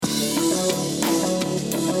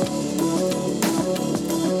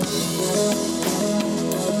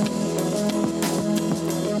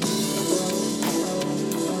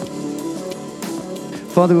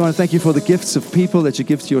Father, we want to thank you for the gifts of people that you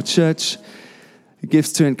give to your church,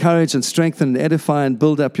 gifts to encourage and strengthen and edify and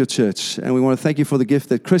build up your church. And we want to thank you for the gift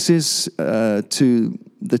that Chris is to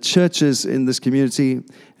the churches in this community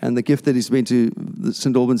and the gift that he's been to the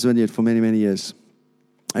St. Albans Vineyard for many, many years.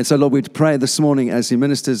 And so, Lord, we pray this morning as he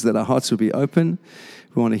ministers that our hearts will be open.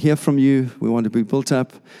 We want to hear from you. We want to be built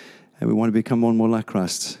up. And we want to become more and more like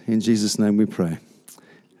Christ. In Jesus' name we pray.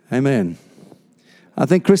 Amen. I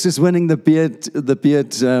think Chris is winning the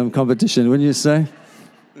beard competition, wouldn't you say?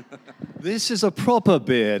 This is a proper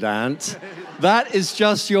beard, Ant. That is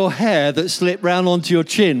just your hair that slipped round onto your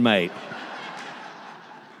chin, mate.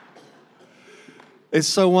 It's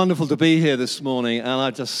so wonderful to be here this morning, and I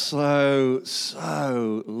just so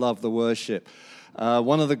love the worship.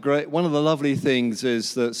 One of the lovely things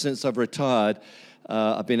is that since I've retired,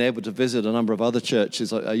 I've been able to visit a number of other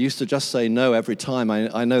churches. I used to just say no every time.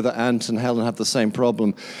 I know that Ant and Helen have the same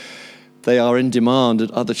problem. They are in demand at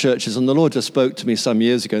other churches. And the Lord just spoke to me some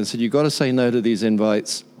years ago and said, you've got to say no to these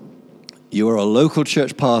invites. You are a local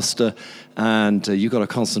church pastor, and you've got to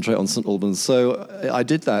concentrate on St. Albans. So I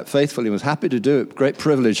did that faithfully, was happy to do it, great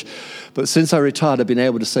privilege. But since I retired, I've been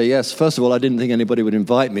able to say yes. First of all, I didn't think anybody would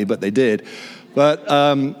invite me, but they did. But,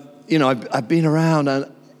 I've been around, and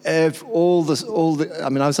I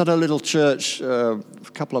was at a little church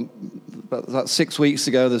about 6 weeks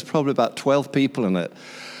ago. There's probably about 12 people in it.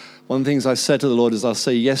 One of the things I said to the Lord is I'll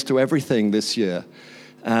say yes to everything this year.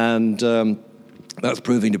 And that's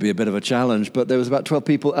proving to be a bit of a challenge. But there was about 12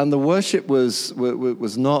 people, and the worship was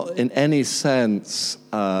not in any sense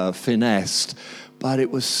finessed. But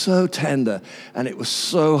it was so tender, and it was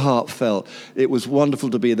so heartfelt. It was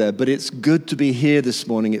wonderful to be there. But it's good to be here this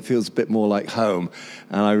morning. It feels a bit more like home,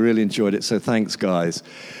 and I really enjoyed it. So thanks, guys.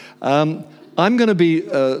 I'm going to be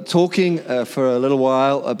talking for a little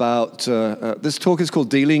while about, this talk is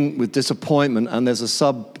called Dealing with Disappointment, and there's a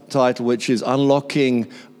subtitle which is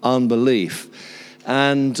Unlocking Unbelief.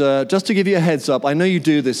 And just to give you a heads up, I know you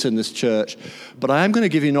do this in this church, but I am going to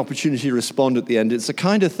give you an opportunity to respond at the end. It's the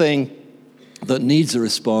kind of thing that needs a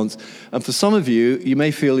response. And for some of you, you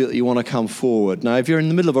may feel that you want to come forward. Now, if you're in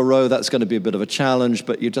the middle of a row, that's going to be a bit of a challenge,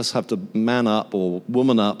 but you just have to man up or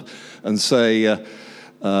woman up and say,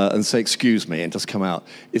 excuse me, and just come out.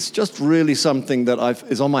 It's just really something that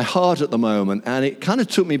is on my heart at the moment, and it kind of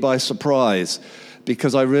took me by surprise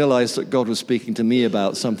because I realized that God was speaking to me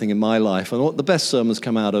about something in my life, and the best sermons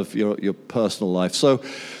come out of your personal life. So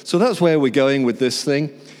that's where we're going with this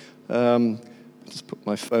thing. Just put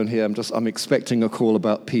my phone here. I'm expecting a call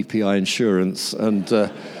about PPI insurance, and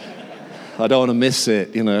I don't want to miss it,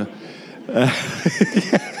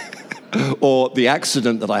 or the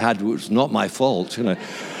accident that I had, which was not my fault,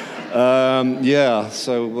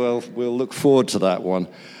 So we'll look forward to that one.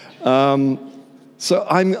 So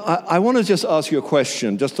I want to just ask you a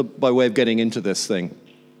question, by way of getting into this thing.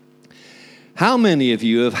 How many of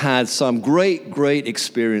you have had some great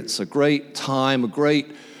experience, a great time, a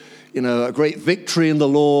great victory in the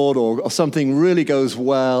Lord, or something really goes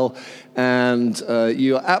well, and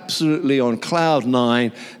you're absolutely on cloud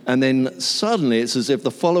nine, and then suddenly it's as if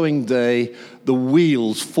the following day the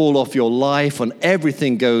wheels fall off your life and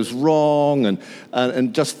everything goes wrong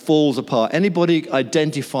and just falls apart. Anybody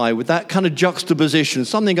identify with that kind of juxtaposition,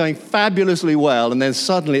 something going fabulously well, and then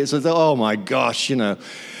suddenly it's as though, oh my gosh, and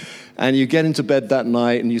you get into bed that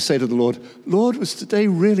night and you say to the Lord, Lord, was today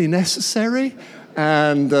really necessary?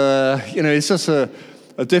 And, it's just a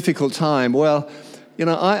difficult time. Well,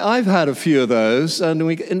 I've had a few of those, and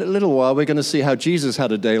in a little while we're going to see how Jesus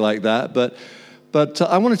had a day like that. But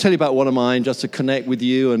I want to tell you about one of mine, just to connect with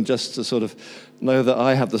you and just to sort of know that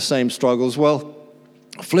I have the same struggles. Well,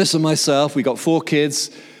 Fliss and myself, we got 4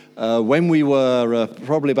 kids. When we were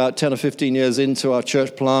probably about 10 or 15 years into our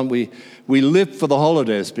church plant, we lived for the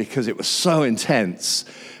holidays because it was so intense.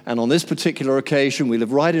 And on this particular occasion, we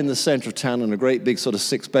lived right in the center of town in a great big sort of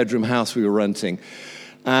 6-bedroom house we were renting.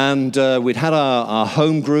 And we'd had our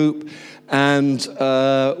home group, and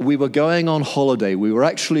we were going on holiday. We were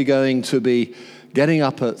actually going to be getting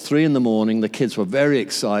up at 3 in the morning. The kids were very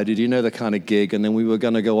excited, the kind of gig. And then we were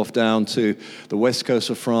going to go off down to the west coast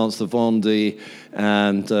of France, the Vendée,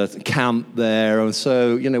 and camp there. And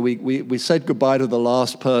so, we said goodbye to the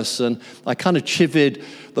last person. I kind of chivied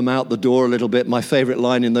them out the door a little bit. My favorite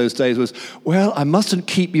line in those days was, well, I mustn't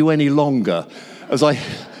keep you any longer, as I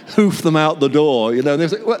hoofed them out the door, and they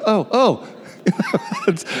was like, oh.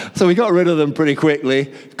 So we got rid of them pretty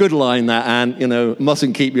quickly. Good line, that, Anne,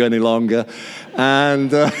 mustn't keep you any longer.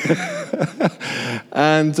 And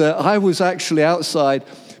I was actually outside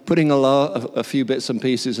putting a few bits and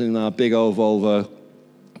pieces in our big old Volvo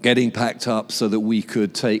getting packed up so that we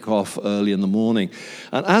could take off early in the morning.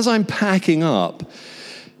 And as I'm packing up,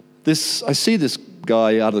 I see this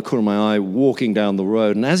guy out of the corner of my eye walking down the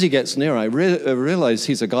road, and as he gets near, I realize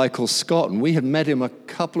he's a guy called Scott, and we had met him a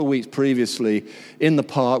couple of weeks previously in the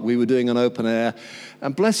park. We were doing an open air,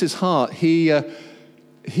 and bless his heart, he had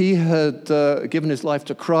given his life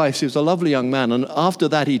to Christ. He was a lovely young man, and after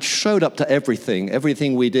that, he showed up to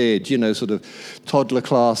everything we did, sort of toddler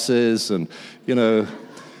classes and,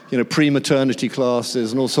 pre-maternity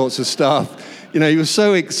classes and all sorts of stuff. He was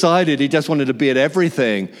so excited, he just wanted to be at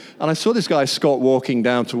everything. And I saw this guy, Scott, walking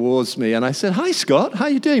down towards me, and I said, "Hi, Scott, how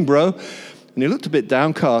you doing, bro?" And he looked a bit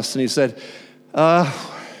downcast, and he said, "Yeah,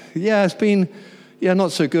 it's been,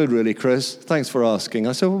 not so good, really, Chris. Thanks for asking."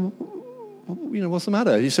 I said, "Well, what's the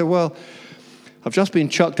matter?" He said, "Well, I've just been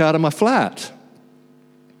chucked out of my flat."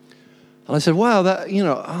 And I said, "Wow, that,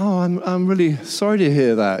 I'm really sorry to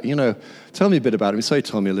hear that. Tell me a bit about it." So he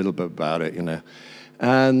told me a little bit about it,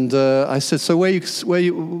 And I said, "So what are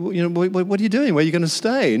you doing? Where are you going to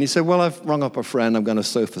stay?" And he said, "Well, I've rung up a friend. I'm going to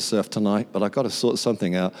sofa surf tonight, but I've got to sort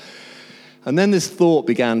something out." And then this thought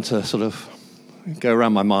began to sort of go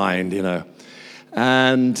around my mind,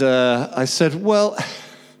 And I said, "Well,"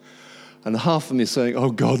 and half of me is saying, "Oh,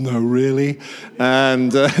 God, no, really?"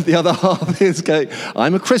 And the other half is going,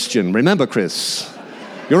 "I'm a Christian. Remember, Chris,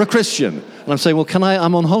 you're a Christian." And I'm saying, "Well,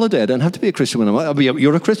 I'm on holiday. I don't have to be a Christian when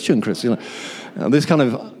you're a Christian, Chris." And this kind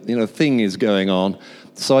of, thing is going on.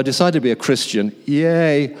 So I decided to be a Christian.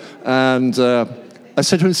 Yay. And I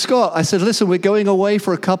said to him, "Scott," I said, "listen, we're going away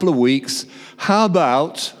for a couple of weeks. How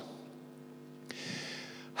about,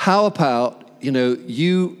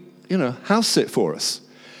 you house sit for us?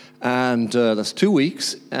 And that's 2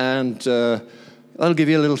 weeks. And that'll give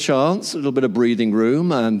you a little chance, a little bit of breathing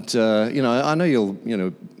room. And, I know you'll,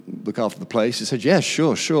 look after the place." He said, "Yeah,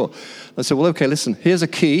 sure. I said, "Well, okay, listen, here's a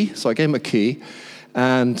key." So I gave him a key,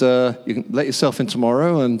 and you can let yourself in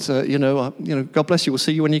tomorrow, and God bless you. We'll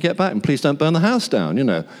see you when you get back, and please don't burn the house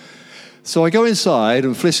down. So I go inside,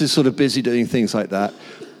 and Fliss is sort of busy doing things like that,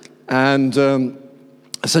 and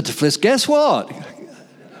I said to Fliss, "Guess what?"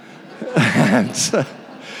 And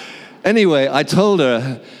anyway, I told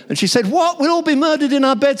her, and she said, "What? We'll all be murdered in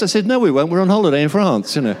our beds." I said, "No, we won't. We're on holiday in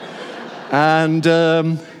France, And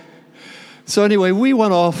so anyway, we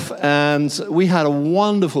went off, and we had a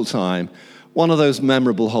wonderful time. One of those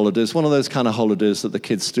memorable holidays, one of those kind of holidays that the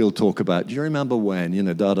kids still talk about. Do you remember when?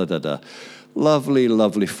 Da-da-da-da. Lovely,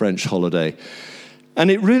 lovely French holiday.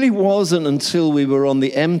 And it really wasn't until we were on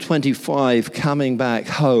the M25 coming back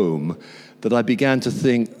home that I began to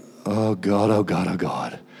think, oh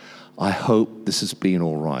God, I hope this has been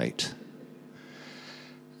all right.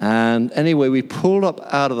 And anyway, we pulled up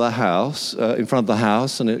out of the house, in front of the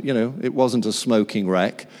house, and it wasn't a smoking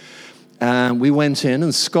wreck. And we went in,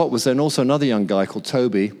 and Scott was there, and also another young guy called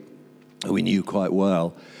Toby, who we knew quite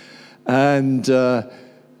well. And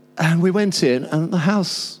we went in, and the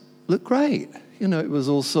house looked great. It was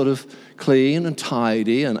all sort of clean and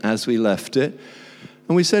tidy, and as we left it,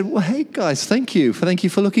 and we said, "Well, hey, guys, thank you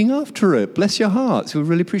for looking after it. Bless your hearts. We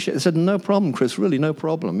really appreciate it." They said, "No problem, Chris, really, no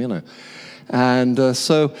problem, And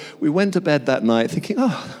so we went to bed that night thinking,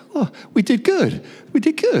 oh, we did good.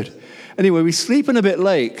 Anyway, we sleeping a bit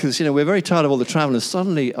late because, we're very tired of all the travel. And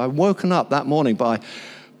suddenly I woken up that morning by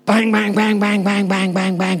bang, bang, bang, bang, bang, bang,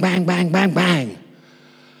 bang, bang, bang, bang, bang, bang.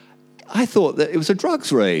 I thought that it was a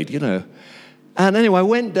drugs raid, And anyway, I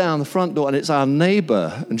went down the front door, and it's our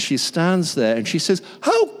neighbor, and she stands there, and she says,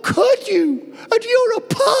 "How could you? And you're a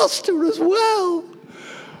pastor as well."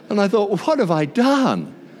 And I thought, well, what have I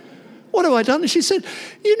done? And she said,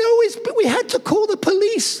 we had to call the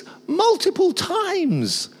police multiple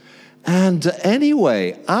times. And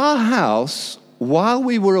anyway, our house, while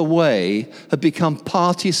we were away, had become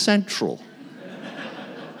party central.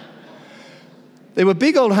 They were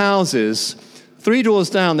big old houses. 3 doors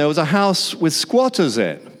down, there was a house with squatters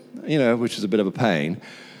in, which is a bit of a pain.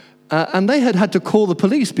 And they had to call the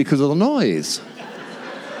police because of the noise.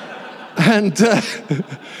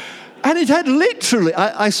 And it had literally,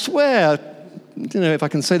 I swear, if I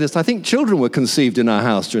can say this, I think children were conceived in our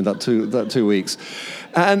house during that 2 weeks.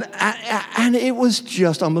 And it was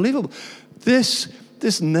just unbelievable.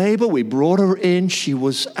 This neighbor, we brought her in. She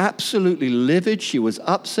was absolutely livid. She was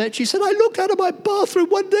upset. She said, "I looked out of my bathroom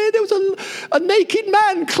one day, and there was a naked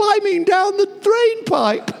man climbing down the drain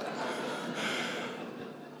pipe."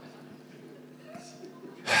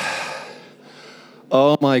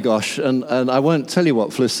 Oh my gosh, and I won't tell you what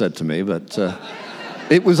Fliss said to me, but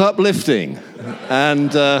it was uplifting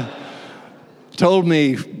and told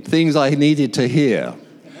me things I needed to hear.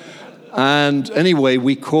 And anyway,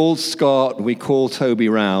 we called Scott, we called Toby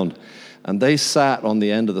round, and they sat on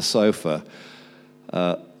the end of the sofa,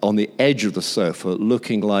 on the edge of the sofa,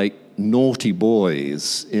 looking like naughty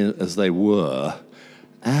boys as they were.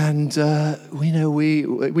 And,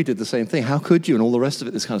 we did the same thing. How could you? And all the rest of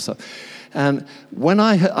it, this kind of stuff. And when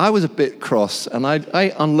I was a bit cross, and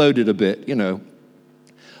I unloaded a bit,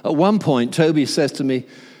 At one point, Toby says to me,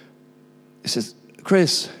 he says,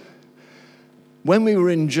 Chris, when we were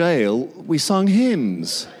in jail, we sung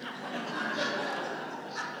hymns.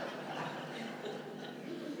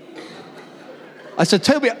 I said,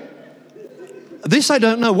 Toby, this I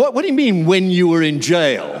don't know. What do you mean when you were in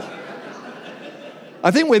jail? I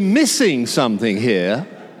think we're missing something here.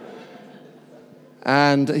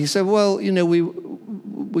 And he said, well,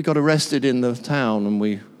 we got arrested in the town and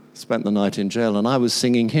we spent the night in jail and I was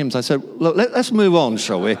singing hymns. I said, look, let's move on,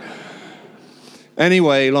 shall we?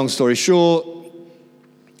 Anyway, long story short,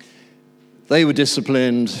 they were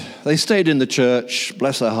disciplined. They stayed in the church,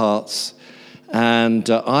 bless their hearts. And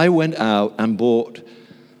I went out and bought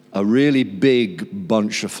a really big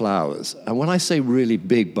bunch of flowers. And when I say really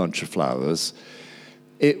big bunch of flowers,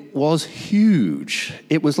 it was huge.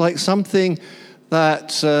 It was like something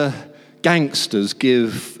that gangsters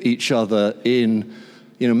give each other in,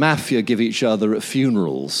 mafia give each other at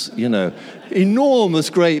funerals, enormous,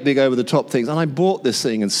 great, big, over-the-top things. And I bought this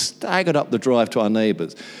thing and staggered up the drive to our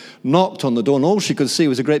neighbors, knocked on the door, and all she could see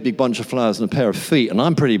was a great big bunch of flowers and a pair of feet, and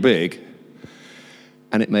I'm pretty big,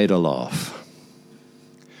 and it made her laugh.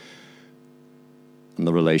 And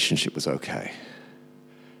the relationship was okay.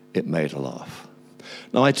 It made her laugh.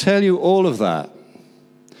 Now, I tell you all of that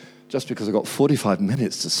just because I've got 45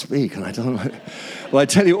 minutes to speak, and I don't know. Well, I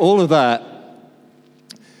tell you all of that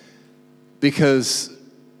because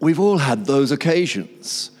we've all had those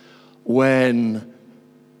occasions when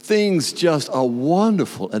things just are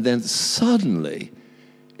wonderful, and then suddenly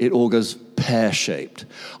it all goes pear-shaped.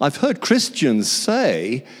 I've heard Christians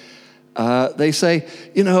say, we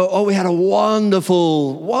had a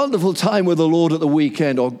wonderful, wonderful time with the Lord at the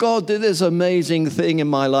weekend, or God did this amazing thing in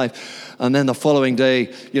my life. And then the following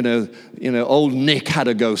day, old Nick had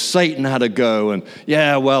a go, Satan had a go, and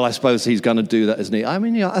I suppose he's going to do that, isn't he? I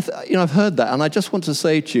mean, I've heard that, and I just want to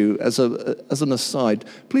say to you as an aside,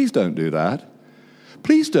 please don't do that.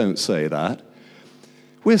 Please don't say that.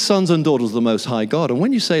 We're sons and daughters of the Most High God. And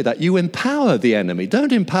when you say that, you empower the enemy.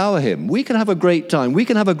 Don't empower him. We can have a great time. We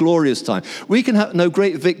can have a glorious time. We can know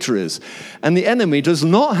great victories. And the enemy does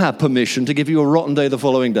not have permission to give you a rotten day the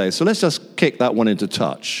following day. So let's just kick that one into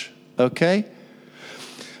touch, okay?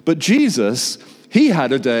 But Jesus, he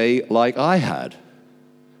had a day like I had.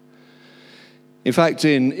 In fact,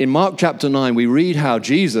 in Mark chapter 9, we read how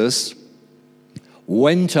Jesus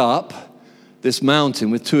went up this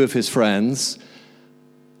mountain with two of his friends.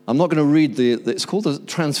 I'm not going to read it's called the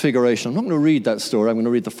Transfiguration. I'm not going to read that story. I'm going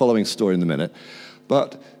to read the following story in a minute.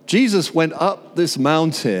 But Jesus went up this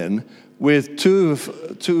mountain with two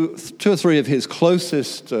or three of his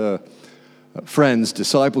closest friends,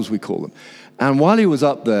 disciples we call them. And while he was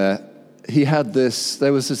up there,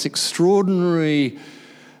 there was this extraordinary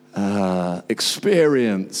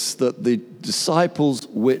experience that the disciples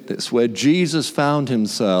witnessed, where Jesus found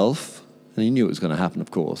himself, and he knew it was going to happen,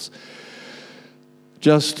 of course,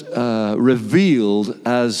 just revealed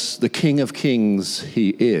as the King of Kings he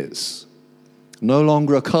is. No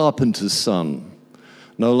longer a carpenter's son,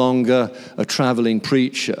 no longer a traveling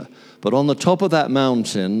preacher, but on the top of that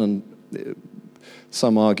mountain, and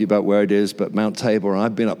some argue about where it is, but Mount Tabor, and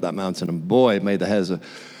I've been up that mountain, and boy, it made the hairs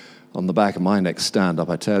on the back of my neck stand up,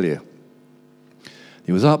 I tell you.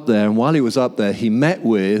 He was up there, and while he was up there, he met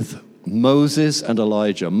with Moses and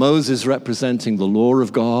Elijah. Moses representing the law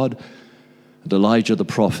of God, and Elijah, the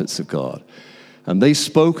prophets of God. And they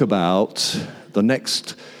spoke about the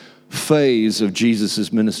next phase of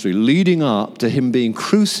Jesus' ministry, leading up to him being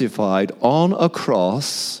crucified on a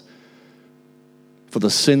cross for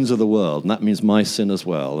the sins of the world. And that means my sin as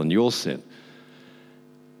well, and your sin.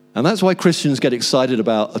 And that's why Christians get excited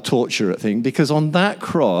about a torture thing, because on that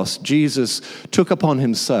cross, Jesus took upon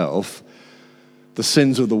himself the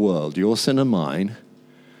sins of the world, your sin and mine.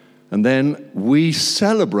 And then we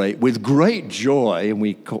celebrate with great joy, and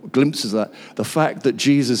we caught glimpses of that, the fact that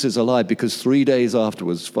Jesus is alive, because 3 days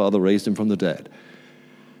afterwards, Father raised him from the dead.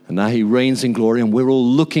 And now he reigns in glory, and we're all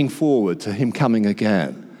looking forward to him coming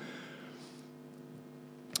again.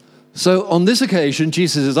 So on this occasion,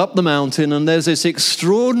 Jesus is up the mountain, and there's this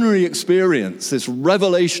extraordinary experience, this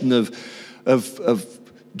revelation of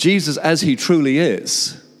Jesus as he truly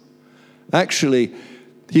is. Actually,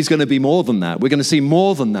 he's going to be more than that. We're going to see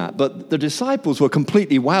more than that. But the disciples were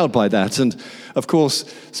completely wowed by that. And, of course,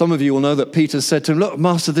 some of you will know that Peter said to him, look,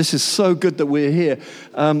 Master, this is so good that we're here.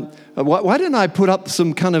 Why didn't I put up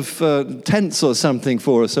some kind of tents or something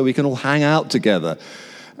for us so we can all hang out together?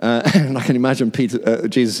 And I can imagine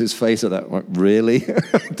Jesus' face at that. Like, really?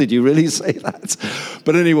 Did you really say that?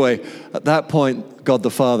 But anyway, at that point, God the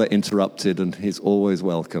Father interrupted, and he's always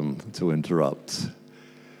welcome to interrupt.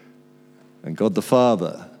 And God the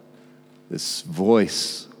Father, this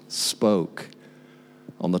voice spoke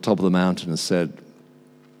on the top of the mountain and said,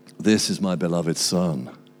 this is my beloved Son,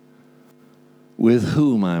 with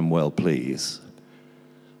whom I am well pleased.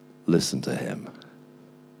 Listen to him.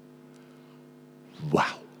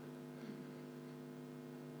 Wow.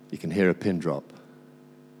 You can hear a pin drop.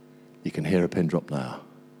 You can hear a pin drop now.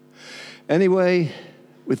 Anyway,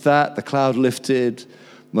 with that, the cloud lifted.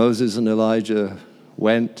 Moses and Elijah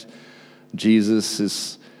went.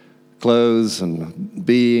 Jesus' clothes and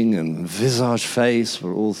being and visage face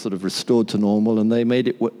were all sort of restored to normal, and they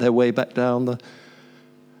made their way back down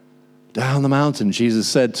the mountain. Jesus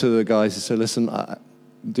said to the guys, he said, listen,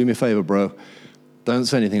 do me a favor, bro. Don't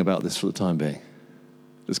say anything about this for the time being.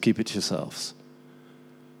 Just keep it to yourselves.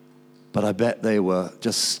 But I bet they were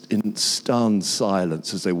just in stunned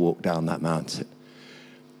silence as they walked down that mountain.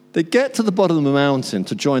 They get to the bottom of the mountain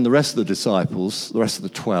to join the rest of the disciples, the rest of the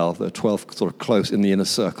 12. There are 12 sort of close in the inner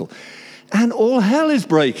circle. And all hell is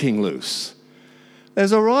breaking loose.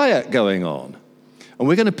 There's a riot going on. And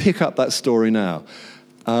we're going to pick up that story now.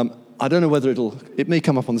 I don't know whether it may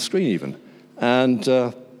come up on the screen even. And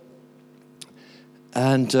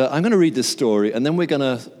I'm going to read this story, and then we're going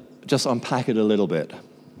to just unpack it a little bit.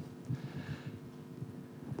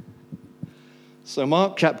 So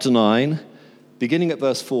Mark chapter 9, beginning at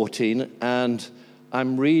verse 14, and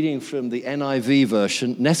I'm reading from the NIV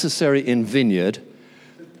version, necessary in vineyard.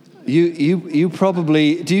 You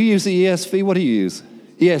probably, do you use the ESV? What do you use?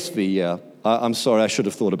 ESV, yeah. I'm sorry, I should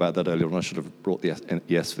have thought about that earlier, and I should have brought the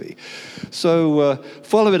ESV. So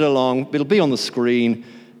follow it along. It'll be on the screen.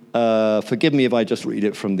 Forgive me if I just read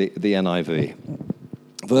it from the NIV.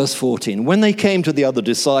 Verse 14, when they came to the other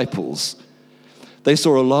disciples, they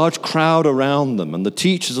saw a large crowd around them and the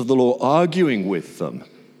teachers of the law arguing with them.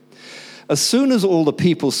 As soon as all the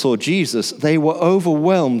people saw Jesus, they were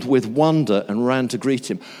overwhelmed with wonder and ran to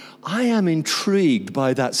greet him. I am intrigued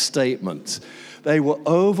by that statement. They were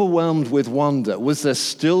overwhelmed with wonder. Was there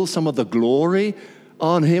still some of the glory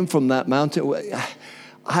on him from that mountain?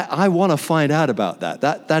 I want to find out about that.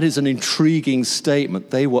 That is an intriguing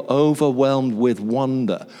statement. They were overwhelmed with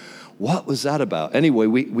wonder. What was that about? Anyway,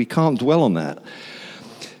 we can't dwell on that.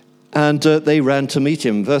 And they ran to meet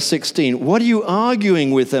him. Verse 16, what are you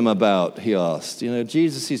arguing with them about, he asked. You know,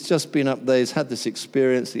 Jesus, he's just been up there. He's had this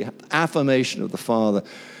experience, the affirmation of the Father.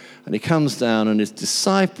 And he comes down, and his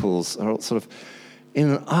disciples are sort of in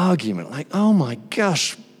an argument, like, oh my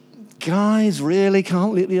gosh, guys, really?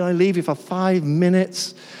 Can't I leave you for 5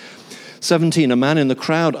 minutes? 17, a man in the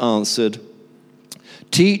crowd answered,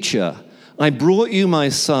 Teacher, I brought you my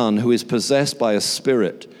son who is possessed by a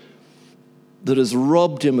spirit that has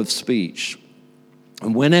robbed him of speech.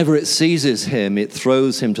 And whenever it seizes him, it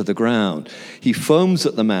throws him to the ground. He foams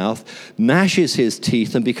at the mouth, gnashes his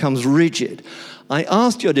teeth, and becomes rigid. I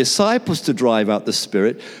asked your disciples to drive out the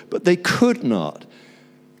spirit, but they could not.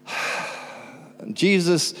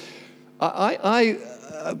 Jesus, I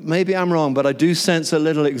maybe I'm wrong, but I do sense a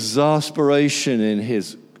little exasperation in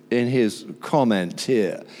his comment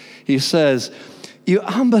here. He says, you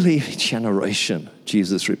unbelieving generation,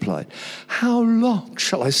 Jesus replied, how long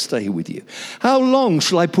shall I stay with you? How long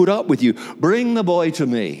shall I put up with you? Bring the boy to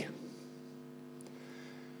me.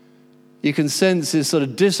 You can sense his sort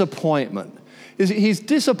of disappointment. He's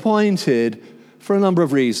disappointed for a number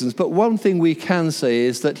of reasons, but one thing we can say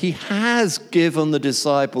is that he has given the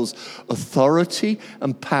disciples authority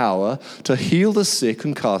and power to heal the sick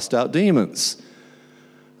and cast out demons.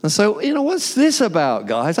 And so, what's this about,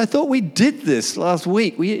 guys? I thought we did this last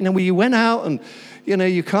week. We went out and,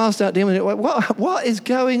 you cast out demons. What is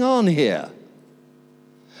going on here?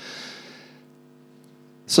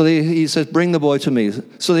 So he says, bring the boy to me.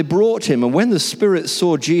 So they brought him, and when the spirit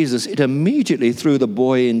saw Jesus, it immediately threw the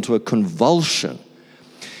boy into a convulsion.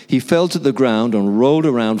 He fell to the ground and rolled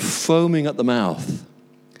around, foaming at the mouth.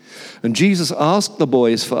 And Jesus asked the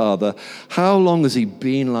boy's father, how long has he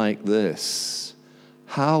been like this?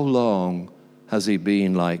 How long has he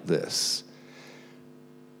been like this?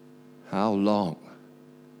 How long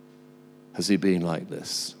has he been like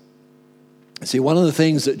this? See, one of the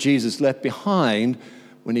things that Jesus left behind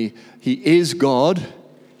when he is God,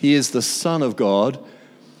 he is the Son of God,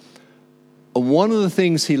 And one of the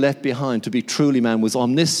things he left behind to be truly man was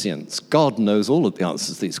omniscience. God knows all of the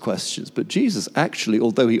answers to these questions. But Jesus actually,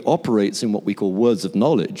 although he operates in what we call words of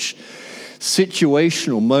knowledge,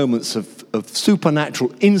 situational moments of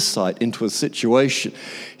supernatural insight into a situation,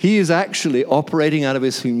 he is actually operating out of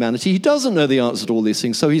his humanity. He doesn't know the answer to all these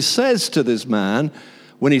things. So he says to this man,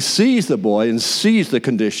 when he sees the boy and sees the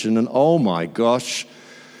condition, and oh my gosh,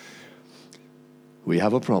 we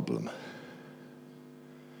have a problem.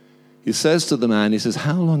 He says to the man, he says,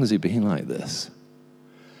 how long has he been like this?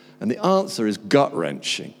 And the answer is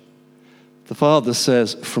gut-wrenching. The father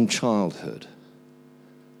says, from childhood.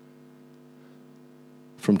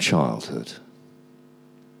 From childhood.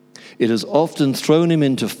 It has often thrown him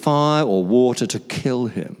into fire or water to kill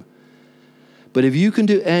him. But if you can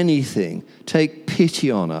do anything, take pity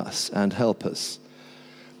on us and help us.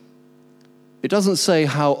 It doesn't say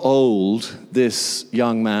how old this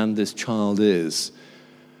young man, this child is.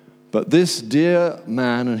 But this dear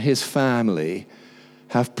man and his family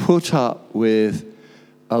have put up with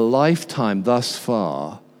a lifetime thus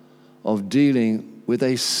far of dealing with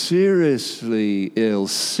a seriously ill,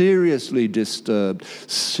 seriously disturbed,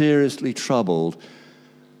 seriously troubled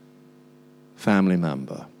family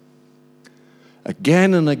member.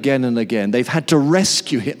 Again and again and again, they've had to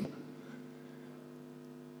rescue him.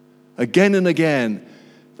 Again and again,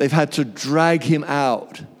 they've had to drag him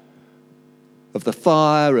out of the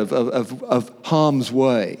fire, of harm's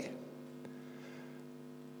way.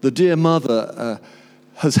 The dear mother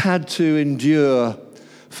has had to endure,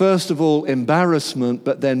 first of all, embarrassment,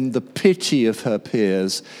 but then the pity of her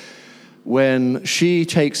peers when she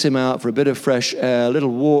takes him out for a bit of fresh air, a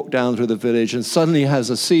little walk down through the village, and suddenly has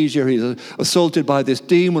a seizure, he's assaulted by this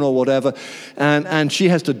demon or whatever, and she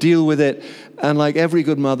has to deal with it. And like every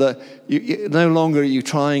good mother, no longer are you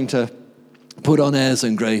trying to put on airs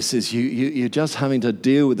and graces. You're just having to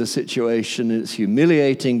deal with the situation. It's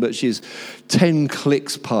humiliating, but she's 10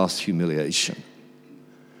 clicks past humiliation.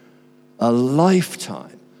 A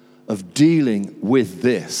lifetime of dealing with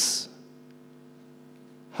this.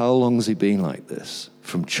 How long has he been like this?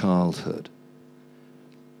 From childhood.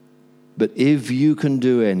 But if you can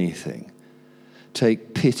do anything,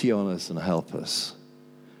 take pity on us and help us.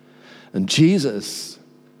 And Jesus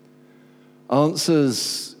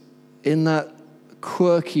answers in that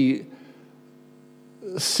quirky,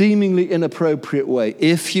 seemingly inappropriate way.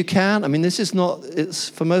 If you can. I mean, this is not, it's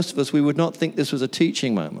for most of us, we would not think this was a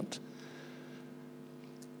teaching moment.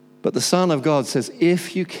 But the Son of God says,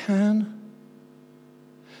 if you can.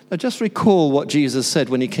 Now just recall what Jesus said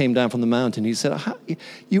when he came down from the mountain. He said,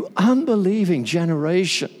 you unbelieving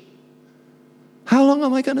generation, how long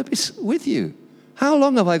am I going to be with you? How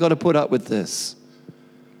long have I got to put up with this?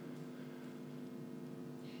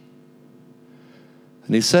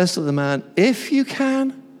 And he says to the man, if you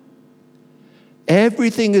can,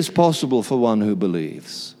 everything is possible for one who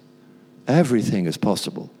believes. Everything is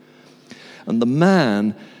possible. And the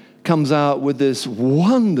man comes out with this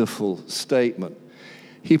wonderful statement.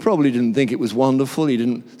 He probably didn't think it was wonderful. He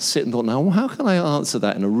didn't sit and thought, now, how can I answer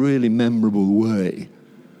that in a really memorable way?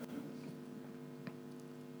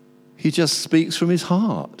 He just speaks from his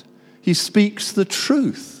heart. He speaks the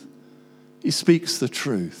truth. He speaks the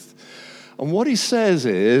truth. And what he says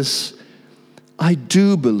is, I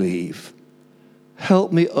do believe.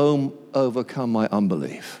 Help me overcome my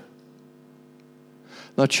unbelief.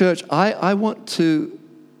 Now, church, I want to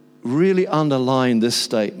really underline this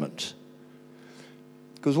statement.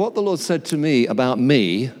 Because what the Lord said to me about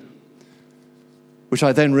me, which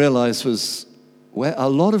I then realized was where a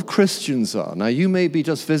lot of Christians are. Now, you may be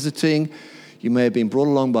just visiting. You may have been brought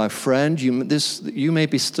along by a friend. You may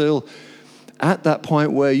be still at that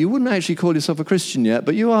point where you wouldn't actually call yourself a Christian yet,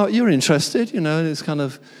 but you're interested, it's kind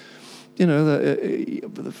of,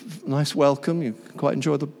 the nice welcome. You quite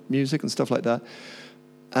enjoy the music and stuff like that.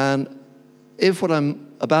 And if what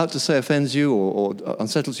I'm about to say offends you or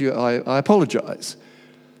unsettles you, I apologize.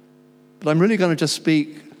 But I'm really going to just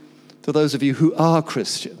speak to those of you who are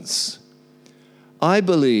Christians. I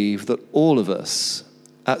believe that all of us,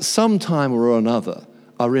 at some time or another,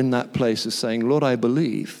 are in that place of saying, Lord, I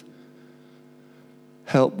believe.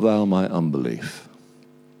 Help thou my unbelief.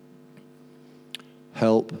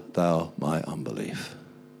 Help thou my unbelief.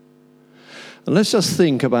 And let's just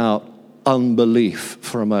think about unbelief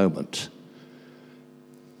for a moment.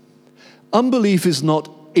 Unbelief is not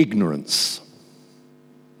ignorance.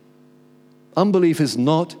 Unbelief is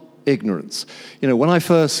not ignorance. When I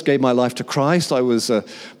first gave my life to Christ, I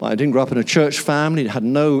didn't grow up in a church family, had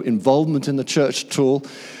no involvement in the church at all.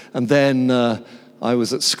 And then I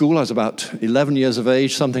was at school. I was about 11 years of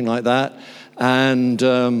age, something like that. And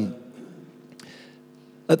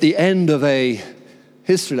at the end of a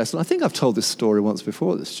history lesson, I think I've told this story once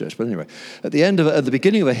before at this church, but anyway, at the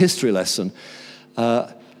beginning of a history lesson,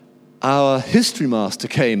 our history master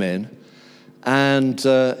came in, and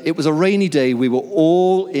it was a rainy day. We were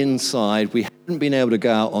all inside. We hadn't been able to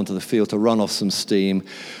go out onto the field to run off some steam.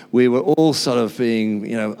 We were all sort of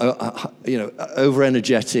being, over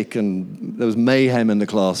energetic, and there was mayhem in the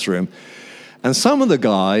classroom. And some of the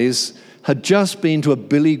guys had just been to a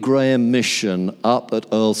Billy Graham mission up at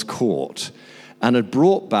Earl's Court and had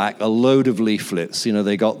brought back a load of leaflets.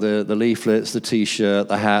 They got the leaflets, the T-shirt,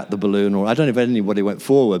 the hat, the balloon, or I don't know if anybody went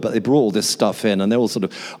forward, but they brought all this stuff in, and they're all sort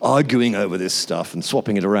of arguing over this stuff and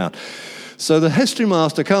swapping it around. So the history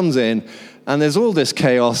master comes in, and there's all this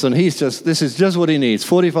chaos, and this is just what he needs,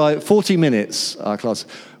 40 minutes, our class,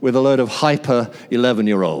 with a load of hyper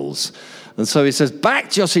 11-year-olds. And so he says, back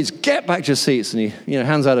to your seats, get back to your seats. And he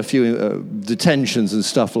hands out a few detentions and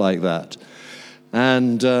stuff like that.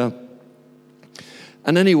 And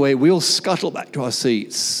anyway, we all scuttle back to our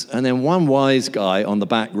seats. And then one wise guy on the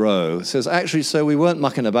back row says, actually, so we weren't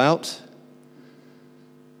mucking about.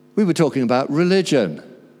 We were talking about religion.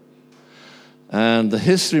 And the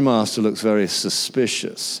history master looks very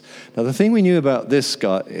suspicious. Now, the thing we knew about this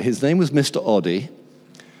guy, his name was Mr. Oddie.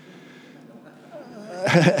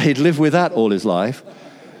 He'd lived with that all his life.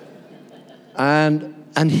 And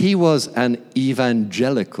he was an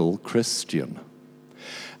evangelical Christian.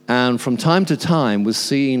 And from time to time was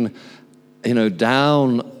seen,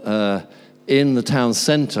 down in the town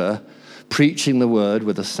center, preaching the word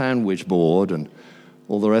with a sandwich board and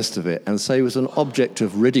all the rest of it. And so he was an object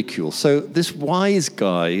of ridicule. So this wise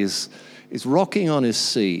guy is rocking on his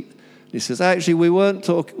seat. He says, actually, we weren't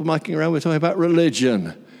mucking around, we were talking about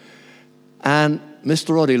religion. And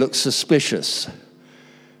Mr. Oddie looks suspicious.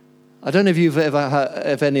 I don't know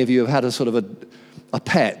if any of you have had a sort of a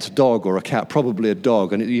pet dog or a cat, probably a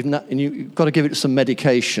dog, and you've got to give it some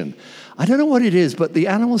medication. I don't know what it is, but the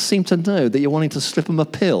animals seem to know that you're wanting to slip them a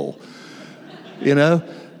pill,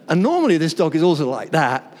 And normally this dog is also like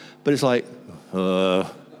that, but it's like,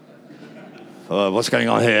 what's going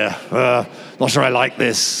on here? Not sure I like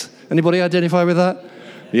this. Anybody identify with that?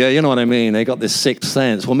 Yeah, you know what I mean. They got this sixth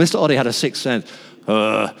sense. Well, Mr. Oddie had a sixth sense.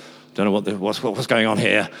 Don't know what's going on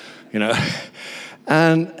here,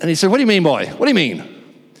 And he said, what do you mean, boy? What do you mean?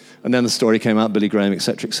 And then the story came out, Billy Graham,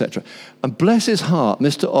 etc., etc. And bless his heart,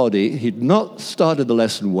 Mr. Oddie, he'd not started the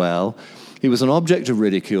lesson well. He was an object of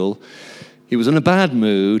ridicule. He was in a bad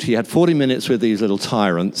mood. He had 40 minutes with these little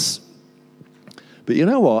tyrants. But you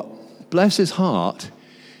know what? Bless his heart,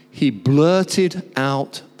 he blurted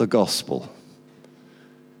out the gospel.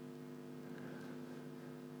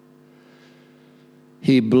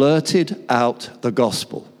 He blurted out the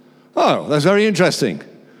gospel. Oh, that's very interesting.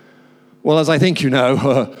 Well, as I think you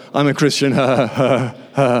know, I'm a Christian.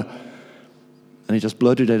 And he just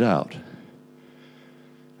blurted it out.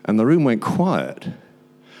 And the room went quiet.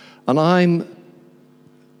 And I'm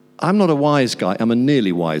not a wise guy. I'm a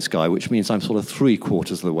nearly wise guy, which means I'm sort of 3/4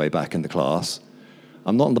 of the way back in the class.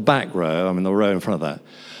 I'm not in the back row. I'm in the row in front of that.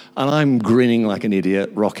 And I'm grinning like an idiot,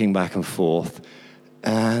 rocking back and forth.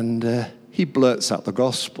 And he blurts out the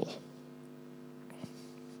gospel.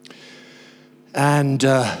 And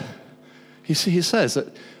he says that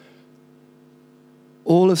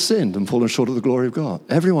all have sinned and fallen short of the glory of God.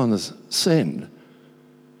 Everyone has sinned.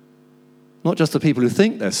 Not just the people who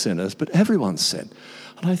think they're sinners, but everyone's sinned.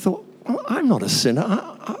 And I thought, well, I'm not a sinner.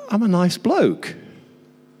 I'm a nice bloke.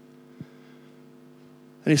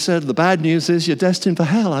 And he said, the bad news is you're destined for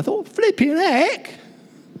hell. I thought, flipping heck.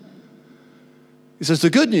 He says, the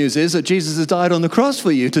good news is that Jesus has died on the cross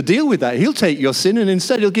for you to deal with that. He'll take your sin and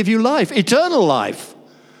instead he'll give you life, eternal life.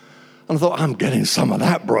 And I thought, I'm getting some of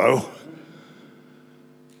that, bro.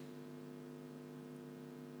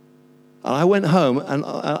 And I went home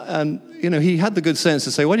and he had the good sense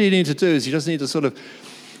to say, what you need to do is you just need to sort of,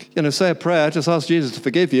 say a prayer, just ask Jesus to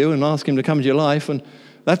forgive you and ask him to come into your life, and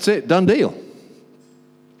that's it, done deal.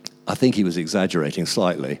 I think he was exaggerating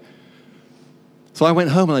slightly. So I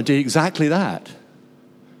went home and I did exactly that.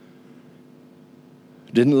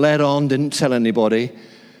 Didn't let on, didn't tell anybody.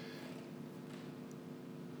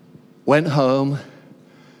 Went home,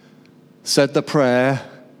 said the prayer,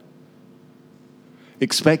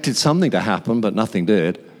 expected something to happen, but nothing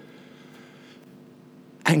did.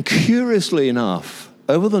 And curiously enough,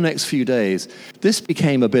 over the next few days, this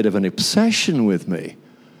became a bit of an obsession with me.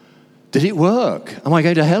 Did it work? Am I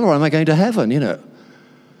going to hell or am I going to heaven,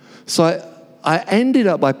 So I ended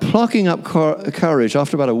up by plucking up courage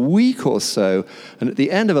after about a week or so, and at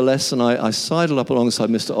the end of a lesson, I sidled up alongside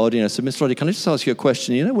Mr. Oddie, and I said, Mr. Oddie, can I just ask you a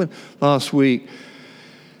question? When last week,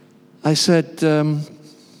 I said,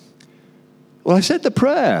 Well, I said the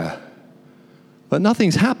prayer, but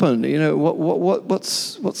nothing's happened. You know,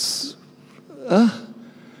 what's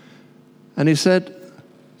And he said,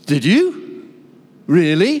 did you?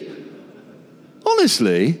 Really?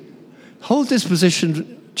 Honestly? Whole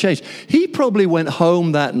disposition changed. He probably went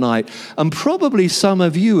home that night, and probably some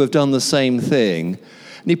of you have done the same thing.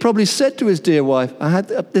 And he probably said to his dear wife, I had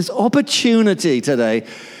this opportunity today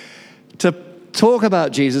to talk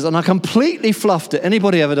about Jesus, and I completely fluffed it.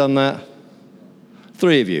 Anybody ever done that?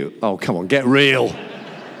 3 of you. Oh, come on, get real.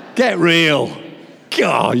 Get real.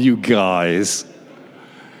 God, you guys.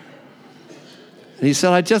 And he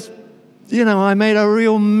said, I made a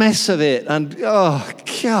real mess of it. And, oh,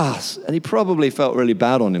 gosh. And he probably felt really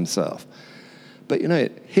bad on himself. But,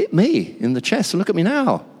 it hit me in the chest. And look at me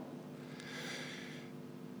now.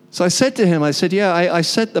 So I said to him, I said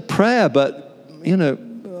the prayer, but,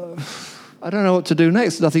 I don't know what to do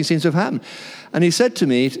next. Nothing seems to have happened. And he said to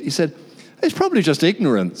me, it's probably just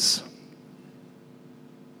ignorance.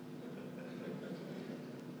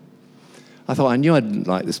 I thought, I knew I didn't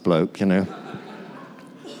like this bloke,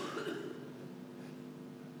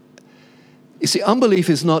 You see, unbelief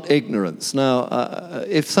is not ignorance. Now,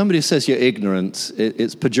 if somebody says you're ignorant,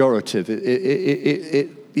 it's pejorative.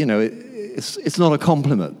 It's not a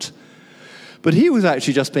compliment. But he was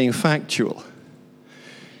actually just being factual.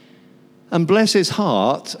 And bless his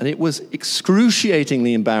heart, and it was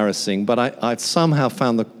excruciatingly embarrassing, but I'd somehow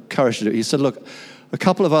found the courage to do it. He said, look, a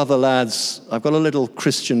couple of other lads, I've got a little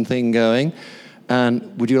Christian thing going,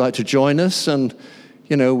 and would you like to join us? And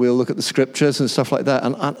we'll look at the scriptures and stuff like that.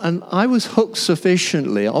 And I was hooked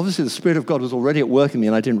sufficiently. Obviously, the Spirit of God was already at work in me,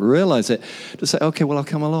 and I didn't realize it, to say, okay, well, I'll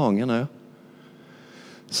come along,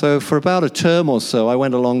 So for about a term or so, I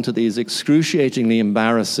went along to these excruciatingly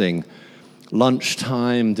embarrassing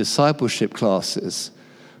lunchtime discipleship classes.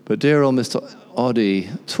 But dear old Mr. Oddy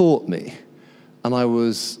taught me, and I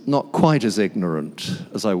was not quite as ignorant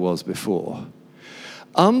as I was before.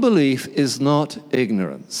 Unbelief is not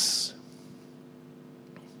ignorance.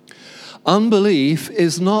 Unbelief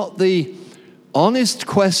is not the honest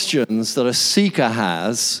questions that a seeker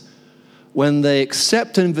has when they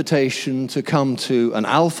accept an invitation to come to an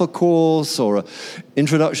Alpha course or an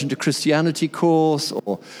Introduction to Christianity course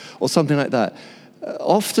or something like that.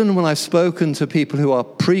 Often when I've spoken to people who are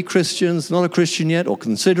pre-Christians, not a Christian yet, or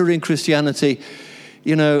considering Christianity,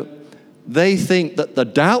 they think that the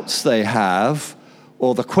doubts they have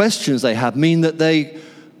or the questions they have mean that they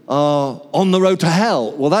are on the road to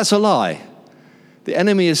hell. Well, that's a lie. The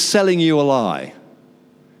enemy is selling you a lie.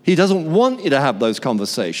 He doesn't want you to have those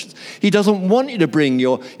conversations. He doesn't want you to bring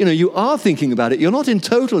you are thinking about it. You're not in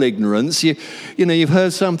total ignorance. You've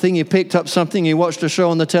heard something, you picked up something, you watched a show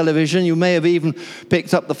on the television, you may have even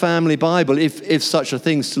picked up the family Bible, if such a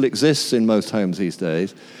thing still exists in most homes these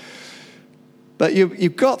days. But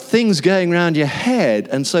you've got things going around your head,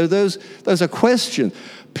 and so those are questions.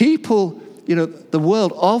 People, the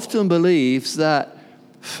world often believes that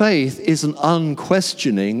faith is an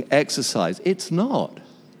unquestioning exercise. It's not.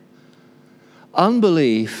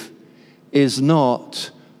 Unbelief is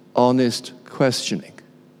not honest questioning.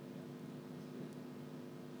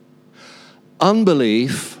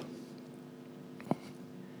 Unbelief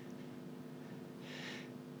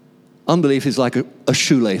is like a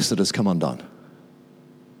shoelace that has come undone.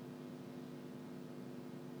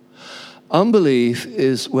 Unbelief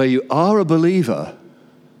is where you are a believer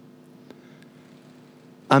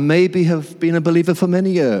and maybe have been a believer for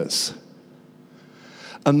many years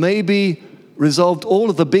and maybe resolved all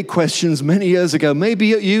of the big questions many years ago,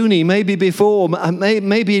 maybe at uni, maybe before,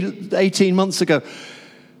 maybe 18 months ago.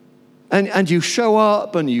 And you show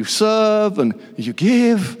up and you serve and you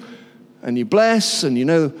give and you bless and you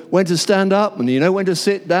know when to stand up and you know when to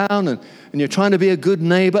sit down and you're trying to be a good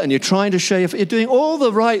neighbor and you're trying to share you're doing all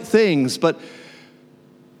the right things, but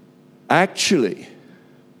actually,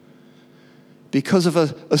 because of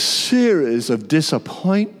a series of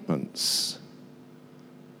disappointments,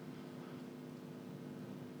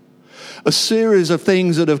 a series of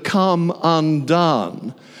things that have come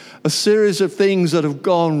undone, a series of things that have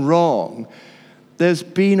gone wrong, there's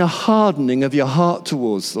been a hardening of your heart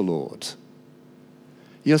towards the Lord.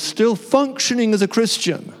 You're still functioning as a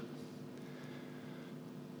Christian,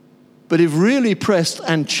 but if really pressed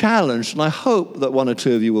and challenged, and I hope that one or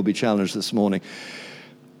two of you will be challenged this morning,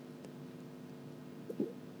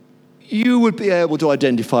 you would be able to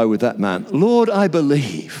identify with that man. Lord, I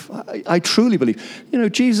believe. I truly believe.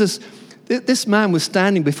 Jesus, this man was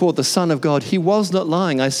standing before the Son of God. He was not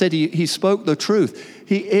lying. I said he spoke the truth.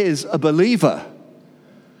 He is a believer.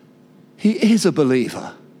 He is a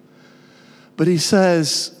believer. But he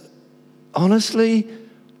says, honestly,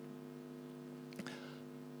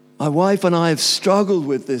 My wife and I have struggled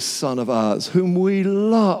with this son of ours, whom we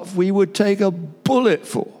love, we would take a bullet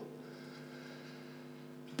for.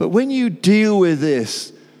 But when you deal with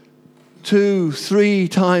this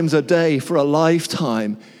 2-3 times a day for a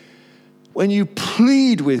lifetime, when you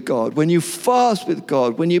plead with God, when you fast with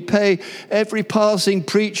God, when you pay every passing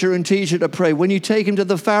preacher and teacher to pray, when you take him to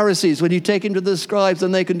the Pharisees, when you take him to the scribes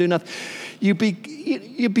and they can do nothing, you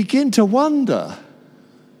begin to wonder.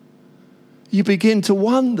 You begin to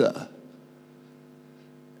wonder.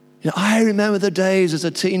 I remember the days as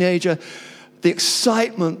a teenager, the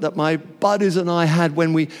excitement that my buddies and I had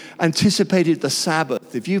when we anticipated the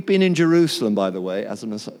Sabbath. If you've been in Jerusalem, by the way,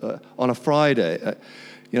 on a Friday,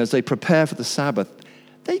 as they prepare for the Sabbath,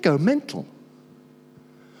 they go mental.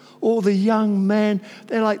 All the young men,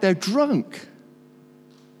 they're drunk.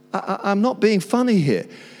 I'm not being funny here.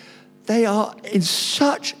 They are in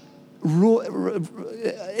such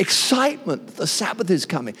excitement that the Sabbath is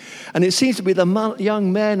coming. And it seems to be the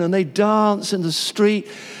young men, and they dance in the street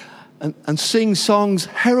and sing songs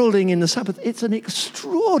heralding in the Sabbath. It's an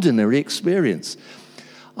extraordinary experience.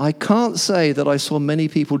 I can't say that I saw many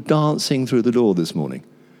people dancing through the door this morning.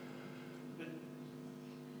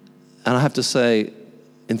 And I have to say,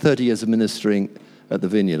 in 30 years of ministering at the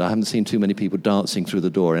Vineyard, I haven't seen too many people dancing through the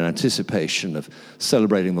door in anticipation of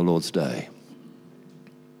celebrating the Lord's Day.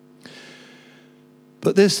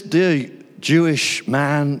 But this dear Jewish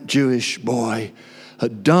man, Jewish boy,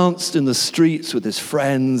 had danced in the streets with his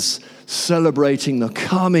friends, celebrating the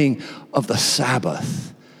coming of the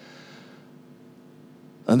Sabbath.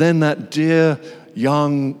 And then that dear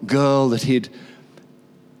young girl that he'd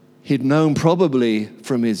known probably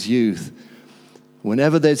from his youth,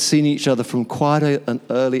 whenever they'd seen each other from quite an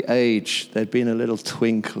early age, there'd been a little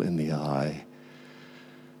twinkle in the eye.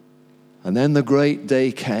 And then the great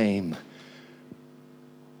day came,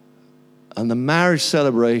 and the marriage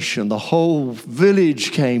celebration, the whole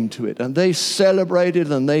village came to it, and they celebrated,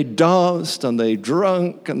 and they danced, and they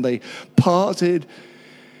drank, and they parted.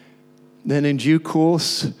 Then in due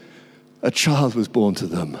course, a child was born to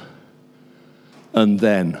them. And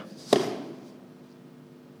then,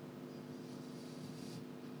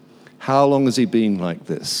 how long has he been like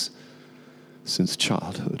this? Since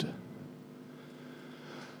childhood.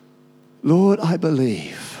 Lord, I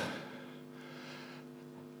believe.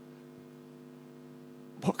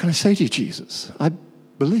 What can I say to you, Jesus? I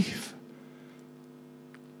believe.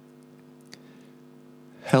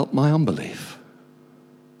 Help my unbelief.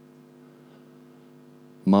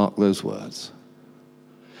 Mark those words.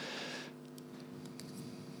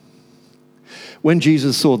 When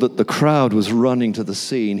Jesus saw that the crowd was running to the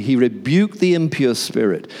scene, he rebuked the impure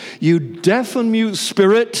spirit. You deaf and mute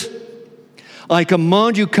spirit, I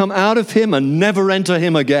command you, come out of him and never enter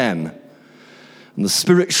him again. And the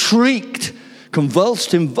spirit shrieked,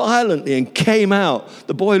 convulsed him violently, and came out.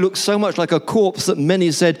 The boy looked so much like a corpse that many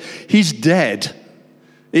said, he's dead.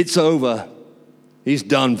 It's over. He's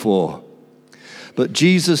done for. But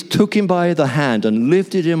Jesus took him by the hand and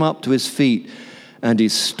lifted him up to his feet, and he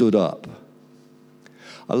stood up.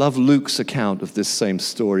 I love Luke's account of this same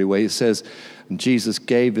story where he says, and Jesus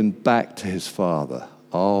gave him back to his father.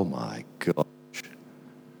 Oh my gosh.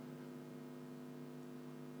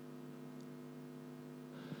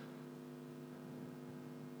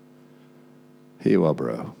 Here you are,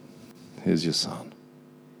 bro. Here's your son.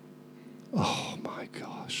 Oh my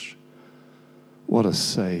gosh. What a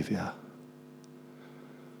Savior.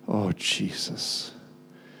 Oh, Jesus.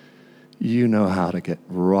 You know how to get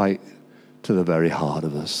right to the very heart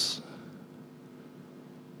of us.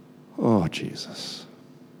 Oh, Jesus.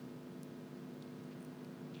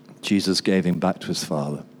 Jesus gave him back to his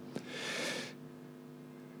father.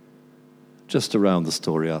 Just to round the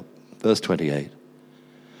story up, verse 28.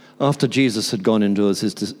 After Jesus had gone indoors,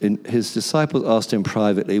 his disciples asked him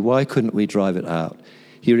privately, why couldn't we drive it out?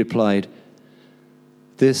 He replied,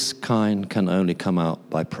 this kind can only come out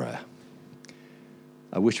by prayer.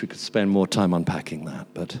 I wish we could spend more time unpacking that,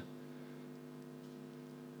 but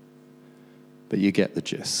you get the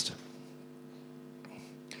gist.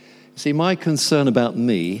 See, my concern about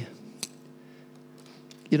me,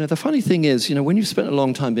 the funny thing is, when you've spent a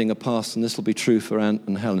long time being a pastor, and this will be true for Anne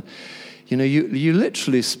and Helen, you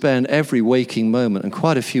literally spend every waking moment and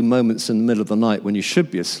quite a few moments in the middle of the night when you should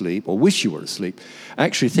be asleep or wish you were asleep,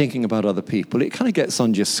 actually thinking about other people. It kind of gets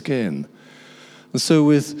under your skin. And so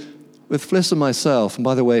with Fliss and myself, and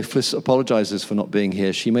by the way, Fliss apologizes for not being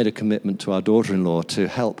here. She made a commitment to our daughter-in-law to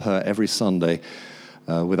help her every Sunday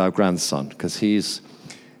with our grandson, because he is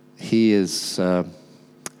a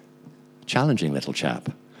challenging little chap,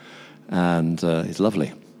 and he's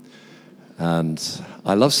lovely. And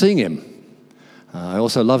I love seeing him. I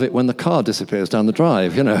also love it when the car disappears down the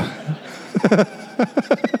drive, you know.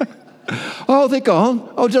 Oh, they're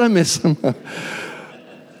gone. Oh, did I miss them?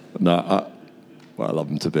 No, I love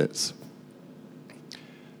them to bits.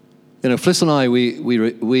 You know, Fliss and I,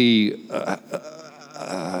 we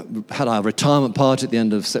had our retirement party at the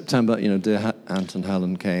end of September. You know, dear Ant and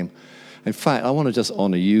Helen came. In fact, I want to just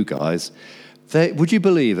honor you guys. Would you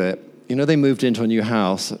believe it? You know, they moved into a new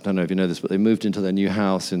house. I don't know if you know this, but they moved into their new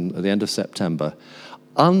house at the end of September.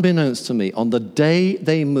 Unbeknownst to me, on the day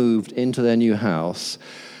they moved into their new house,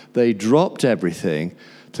 they dropped everything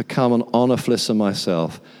to come and honor Fliss and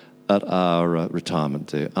myself at our retirement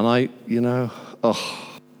do. And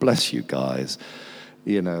bless you guys.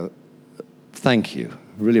 You know, thank you.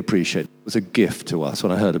 Really appreciate it. It was a gift to us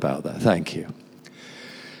when I heard about that. Thank you.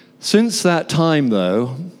 Since that time,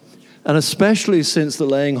 though, and especially since the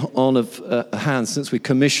laying on of hands, since we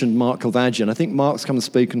commissioned Mark Helvadjian, I think Mark's come and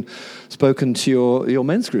spoken to your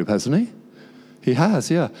men's group, hasn't he? He has,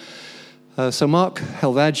 yeah. So Mark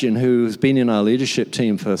Helvadjian, who's been in our leadership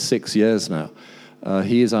team for 6 years now,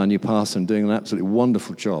 he is our new pastor and doing an absolutely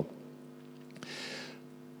wonderful job.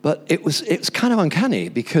 But it's kind of uncanny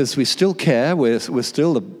because we still care. We're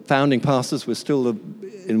still the founding pastors. We're still,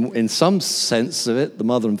 in some sense of it, the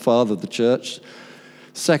mother and father of the church.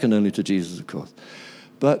 Second only to Jesus, of course.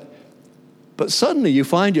 But suddenly you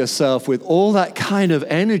find yourself with all that kind of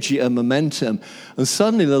energy and momentum, and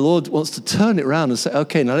suddenly the Lord wants to turn it around and say,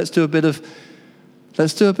 okay, now let's do a bit of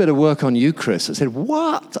work on you, Chris. I said,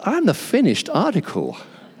 what? I'm the finished article.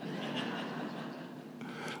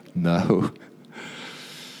 No.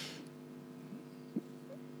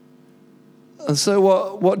 And so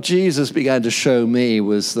what Jesus began to show me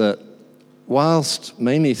was that whilst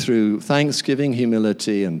mainly through thanksgiving,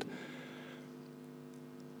 humility, and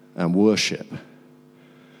worship,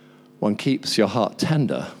 one keeps your heart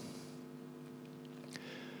tender.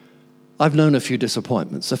 I've known a few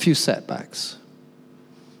disappointments, a few setbacks.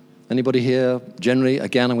 Anybody here, generally,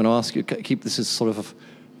 again, I'm going to ask you, keep this as sort of,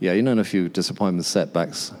 you've known a few disappointments,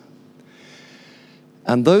 setbacks.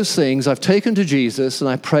 And those things I've taken to Jesus and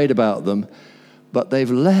I prayed about them, but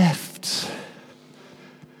they've left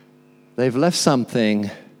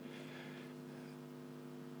something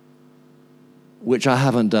which I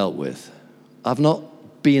haven't dealt with. I've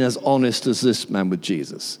not been as honest as this man with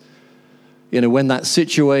Jesus. You know, when that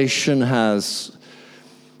situation has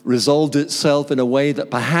resolved itself in a way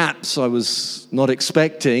that perhaps I was not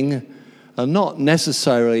expecting, and not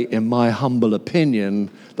necessarily, in my humble opinion,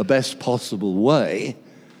 the best possible way.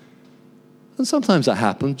 And sometimes that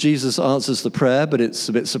happens. Jesus answers the prayer, but it's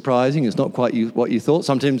a bit surprising. It's not quite what you thought.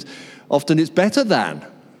 Often it's better than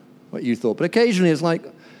what you thought. But occasionally it's like,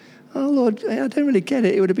 oh, Lord, I don't really get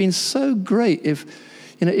it. It would have been so great if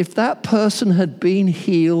that person had been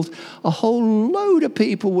healed, a whole load of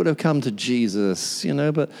people would have come to Jesus,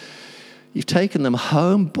 but you've taken them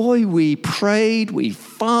home. Boy, we prayed, we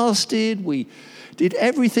fasted, we did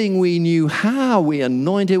everything we knew how. We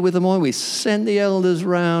anointed with them oil. We sent the elders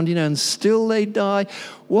round, and still they die.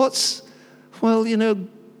 What's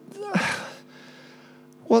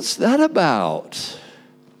that about?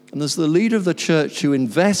 And there's the leader of the church who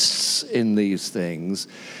invests in these things,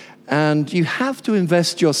 and you have to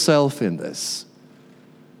invest yourself in this.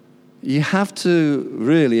 You have to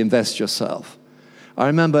really invest yourself. I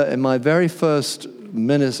remember in my very first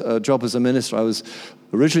job as a minister, I was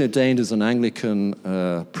originally ordained as an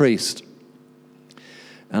Anglican priest.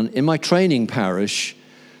 And in my training parish,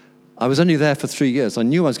 I was only there for 3 years. I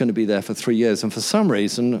knew I was going to be there for 3 years. And for some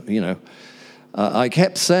reason, I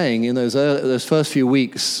kept saying in those first few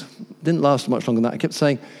weeks, didn't last much longer than that, I kept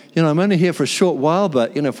saying, I'm only here for a short while,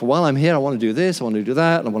 but, for while I'm here, I want to do this, I want to do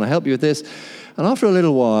that, and I want to help you with this. And after a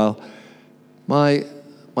little while, my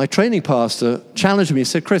training pastor challenged me and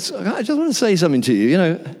said, Chris, I just want to say something to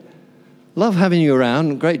you. Love having you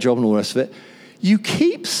around, great job and all the rest of it. You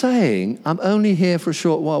keep saying, I'm only here for a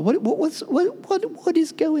short while. What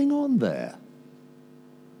is going on there?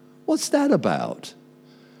 What's that about?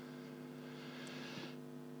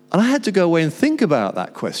 And I had to go away and think about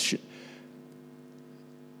that question.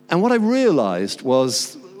 And what I realized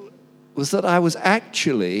was that I was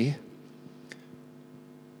actually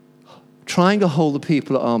trying to hold the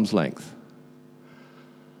people at arm's length.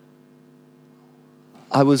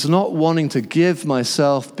 I was not wanting to give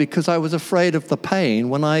myself because I was afraid of the pain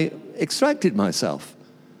when I extracted myself.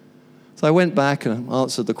 So I went back and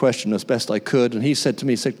answered the question as best I could, and he said to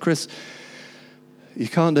me, Chris, you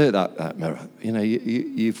can't do it that mirror.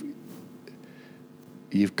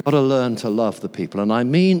 You've got to learn to love the people. And I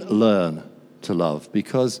mean learn to love,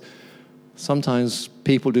 because sometimes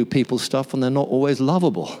people do people stuff and they're not always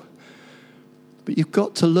lovable. But you've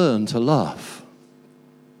got to learn to love.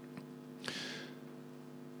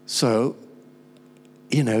 So,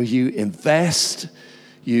 you invest,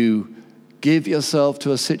 you give yourself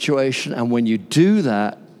to a situation, and when you do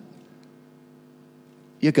that,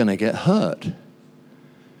 you're going to get hurt.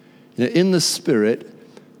 In the Spirit,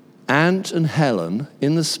 Ant and Helen,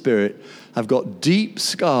 in the Spirit, have got deep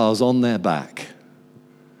scars on their back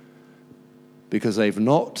because they've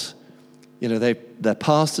not, they're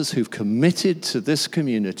pastors who've committed to this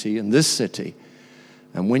community and this city.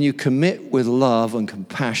 And when you commit with love and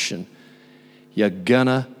compassion, you're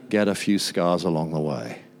gonna get a few scars along the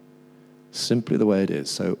way. Simply the way it is.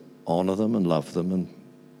 So honor them and love them and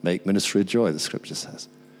make ministry a joy, the scripture says.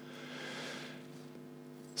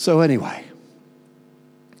 So anyway,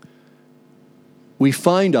 we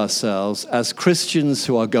find ourselves as Christians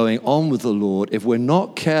who are going on with the Lord, if we're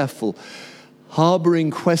not careful,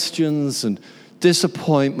 harboring questions and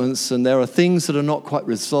disappointments, and there are things that are not quite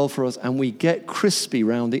resolved for us, and we get crispy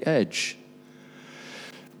round the edge.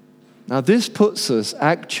 Now, this puts us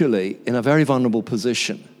actually in a very vulnerable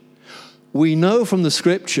position. We know from the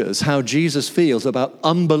scriptures how Jesus feels about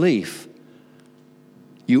unbelief.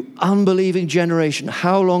 You unbelieving generation,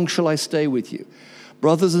 how long shall I stay with you?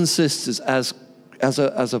 Brothers and sisters, as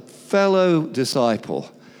a fellow disciple,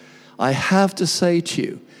 I have to say to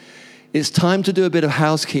you, it's time to do a bit of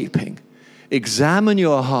housekeeping. Examine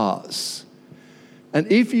your hearts.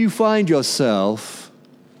 And if you find yourself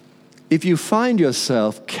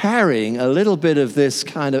carrying a little bit of this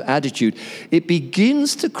kind of attitude, it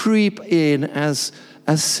begins to creep in as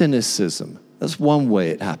cynicism. That's one way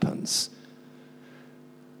it happens.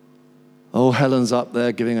 Oh, Helen's up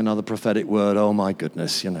there giving another prophetic word. Oh, my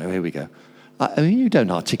goodness, here we go. I mean, you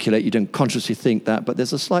don't articulate, you don't consciously think that, but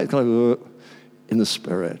there's a slight kind of in the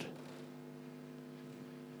spirit.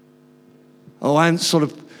 Oh, I'm sort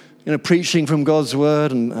of, preaching from God's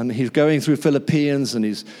word, and he's going through Philippians, and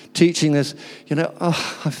he's teaching this.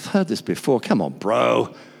 I've heard this before. Come on,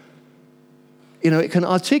 bro. It can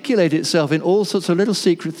articulate itself in all sorts of little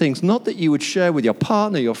secret things, not that you would share with your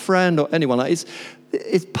partner, your friend, or anyone.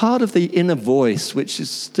 It's part of the inner voice, which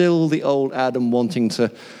is still the old Adam wanting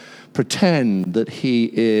to pretend that he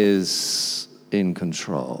is in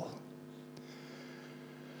control.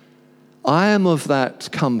 I am of that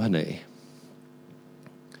company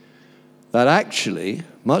that actually,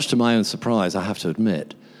 much to my own surprise, I have to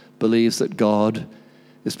admit, believes that God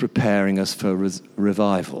is preparing us for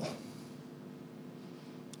revival.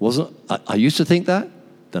 I used to think that,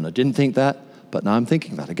 then I didn't think that, but now I'm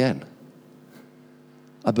thinking that again.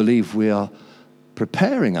 I believe we are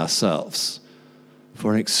preparing ourselves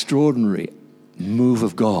for an extraordinary move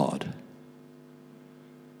of God.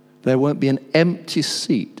 There won't be an empty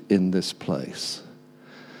seat in this place.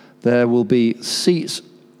 There will be seats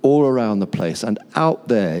all around the place and out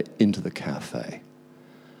there into the cafe.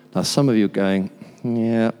 Now, some of you are going,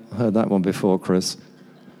 yeah, I heard that one before, Chris.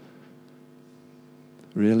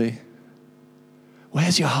 Really?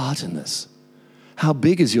 Where's your heart in this? How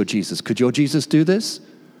big is your Jesus? Could your Jesus do this?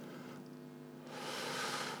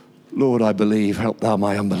 Lord, I believe, help thou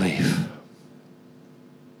my unbelief.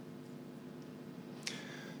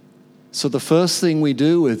 So the first thing we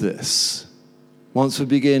do with this, once we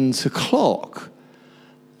begin to clock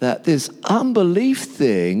that this unbelief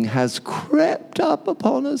thing has crept up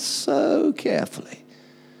upon us so carefully,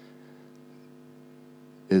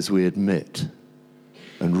 is we admit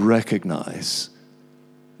and recognize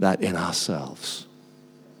that in ourselves.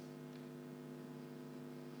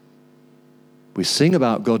 We sing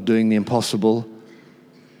about God doing the impossible,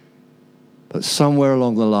 but somewhere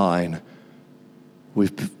along the line,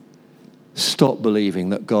 we've stopped believing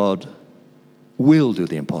that God will do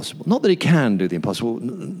the impossible. Not that he can do the impossible.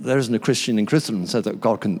 There isn't a Christian in Christendom who says that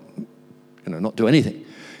God can, not do anything.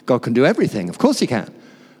 God can do everything. Of course he can.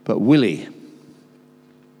 But will he?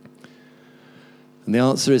 And the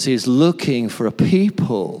answer is he's looking for a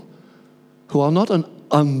people who are not an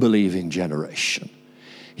unbelieving generation.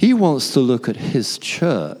 He wants to look at his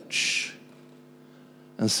church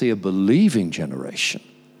and see a believing generation.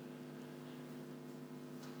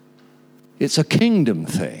 It's a kingdom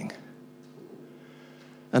thing.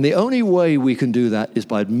 And the only way we can do that is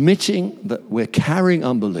by admitting that we're carrying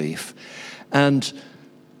unbelief and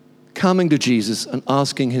coming to Jesus and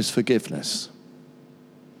asking his forgiveness.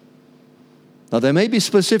 Now, there may be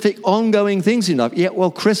specific ongoing things in life. Yeah, well,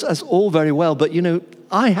 Chris, that's all very well, but,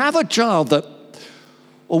 I have a child that,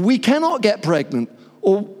 or we cannot get pregnant,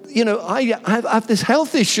 or, I have this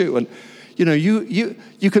health issue, and,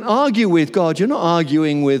 you can argue with God. You're not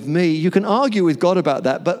arguing with me. You can argue with God about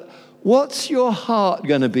that, but what's your heart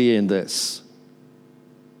going to be in this?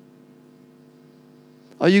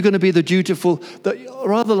 Are you going to be the dutiful,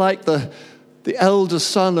 rather like the elder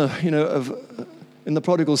son in the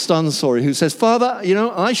prodigal son story, who says, Father,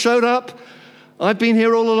 I showed up. I've been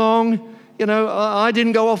here all along. I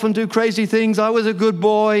didn't go off and do crazy things. I was a good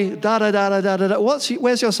boy. Da-da-da-da-da-da.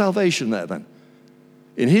 Where's your salvation there then?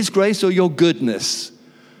 In his grace or your goodness?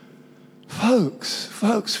 Folks.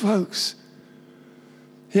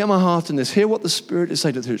 Hear my heart in this. Hear what the Spirit is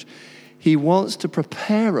saying to the church. He wants to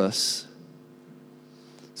prepare us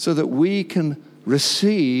so that we can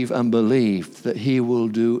receive and believe that he will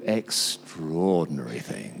do extraordinary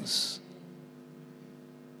things.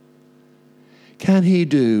 Can he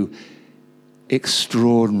do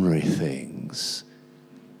extraordinary things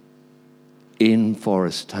in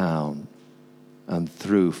Forest Town and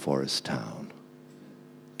through Forest Town?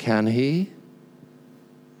 Can he?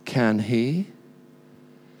 Can he?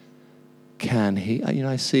 Can he?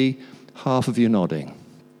 I see half of you nodding.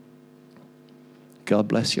 God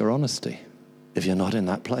bless your honesty if you're not in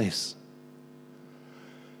that place.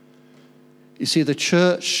 You see, the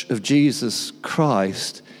church of Jesus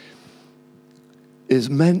Christ is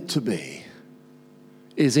meant to be,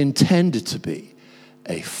 is intended to be,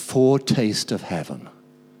 a foretaste of heaven.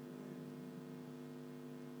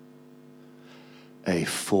 A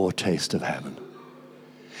foretaste of heaven.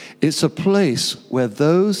 It's a place where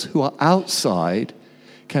those who are outside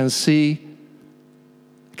can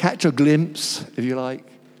catch a glimpse, if you like,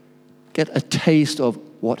 get a taste of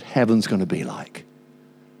what heaven's going to be like.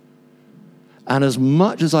 And as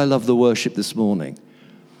much as I love the worship this morning,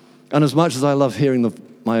 and as much as I love hearing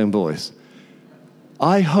my own voice,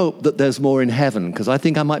 I hope that there's more in heaven, because I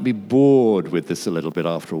think I might be bored with this a little bit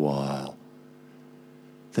after a while.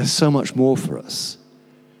 There's so much more for us.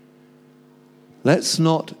 Let's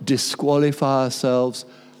not disqualify ourselves.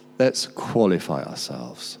 Let's qualify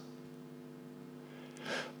ourselves.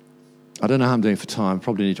 I don't know how I'm doing for time. I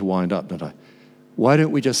probably need to wind up, don't I? Why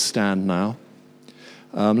don't we just stand now?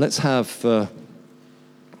 Let's have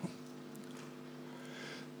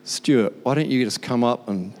Stuart, why don't you just come up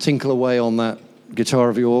and tinkle away on that guitar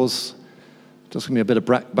of yours? Just give me a bit of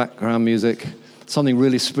background music. Something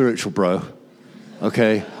really spiritual, bro.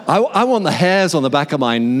 Okay? I want the hairs on the back of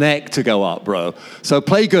my neck to go up, bro. So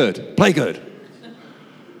play good. Play good.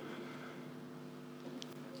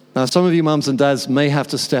 Now, some of you mums and dads may have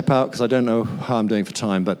to step out because I don't know how I'm doing for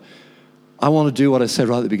time, but I want to do what I said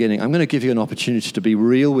right at the beginning. I'm going to give you an opportunity to be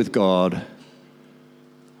real with God.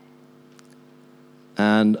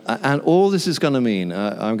 And all this is going to mean,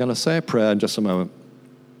 I'm going to say a prayer in just a moment.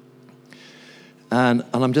 And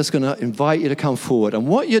I'm just going to invite you to come forward. And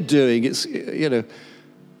what you're doing is,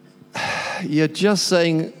 you're just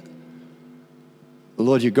saying,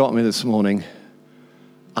 Lord, you got me this morning.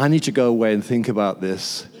 I need to go away and think about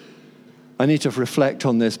this. I need to reflect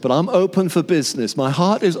on this, but I'm open for business. My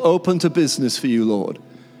heart is open to business for you, Lord.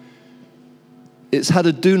 It's had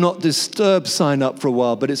a do not disturb sign up for a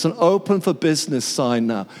while, but it's an open for business sign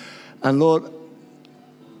now. And Lord,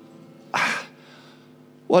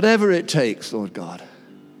 whatever it takes, Lord God.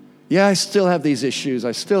 Yeah, I still have these issues.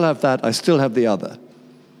 I still have that. I still have the other.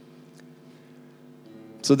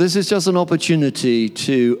 So this is just an opportunity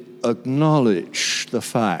to acknowledge the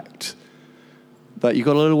fact that you've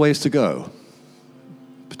got a little ways to go,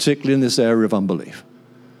 particularly in this area of unbelief.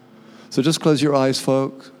 So just close your eyes,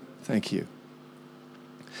 folks. Thank you.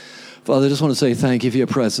 Father, I just want to say thank you for your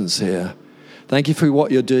presence here. Thank you for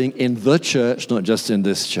what you're doing in the church, not just in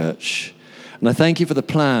this church. And I thank you for the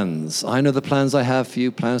plans. I know the plans I have for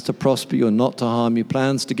you, plans to prosper you and not to harm you,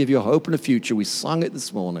 plans to give you a hope and a future. We sung it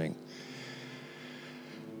this morning.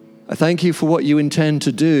 I thank you for what you intend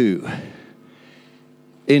to do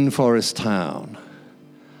in Forest Town.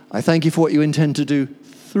 I thank you for what you intend to do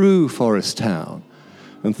through Forest Town.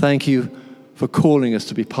 And thank you for calling us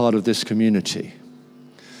to be part of this community.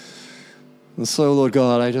 And so, Lord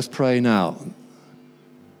God, I just pray now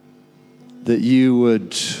that you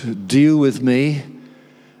would deal with me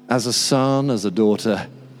as a son, as a daughter,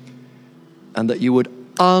 and that you would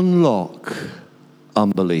unlock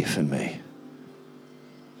unbelief in me.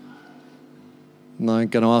 And I'm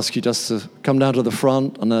going to ask you just to come down to the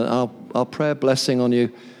front, and I'll pray a blessing on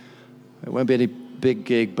you. It won't be any big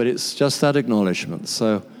gig, but it's just that acknowledgement.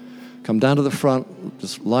 So come down to the front,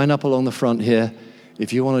 just line up along the front here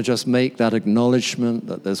if you want to just make that acknowledgement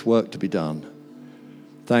that there's work to be done.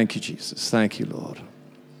 Thank you, Jesus. Thank you, Lord.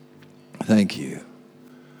 Thank you.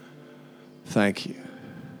 Thank you.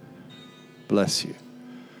 Bless you.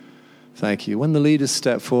 Thank you. When the leaders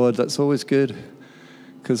step forward, that's always good,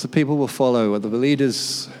 because the people will follow. Where the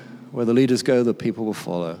leaders go, the people will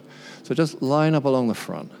follow. So just line up along the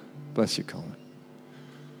front. Bless you, Colin.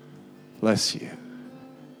 Bless you.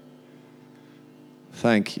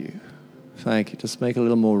 Thank you. Thank you. Just make a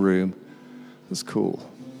little more room. That's cool.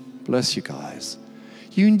 Bless you guys.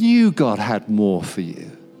 You knew God had more for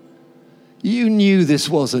you. You knew this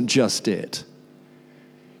wasn't just it.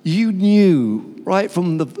 You knew right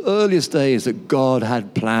from the earliest days that God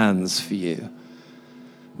had plans for you.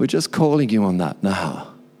 We're just calling you on that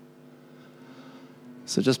now.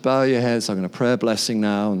 So just bow your heads. I'm going to pray a blessing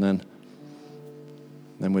now, and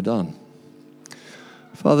then we're done.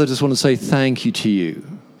 Father, I just want to say thank you to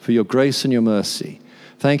you for your grace and your mercy.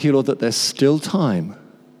 Thank you, Lord, that there's still time.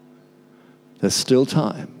 There's still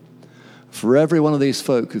time for every one of these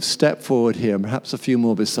folk who've stepped forward here, and perhaps a few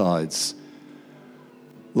more besides.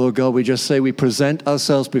 Lord God, we just say we present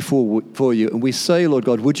ourselves before you, and we say, Lord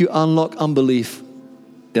God, would you unlock unbelief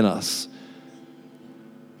in us?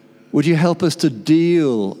 Would you help us to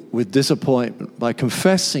deal with disappointment by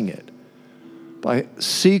confessing it, by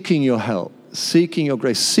seeking your help, seeking your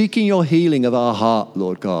grace, seeking your healing of our heart,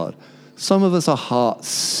 Lord God. Some of us are heart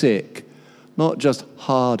sick, not just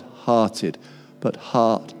hard-hearted, but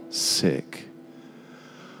heart sick.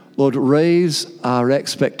 Lord, raise our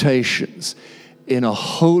expectations in a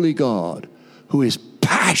holy God who is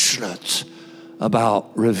passionate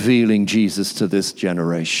about revealing Jesus to this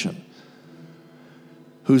generation,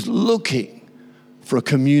 who's looking for a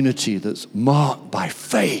community that's marked by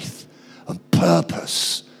faith and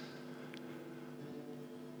purpose,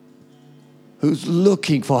 who's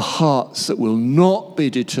looking for hearts that will not be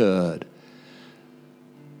deterred,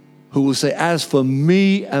 who will say, as for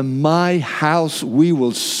me and my house, we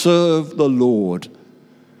will serve the Lord.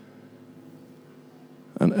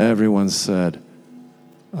 And everyone said,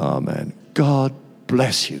 amen. God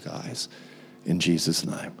bless you guys. In Jesus'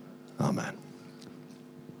 name, amen.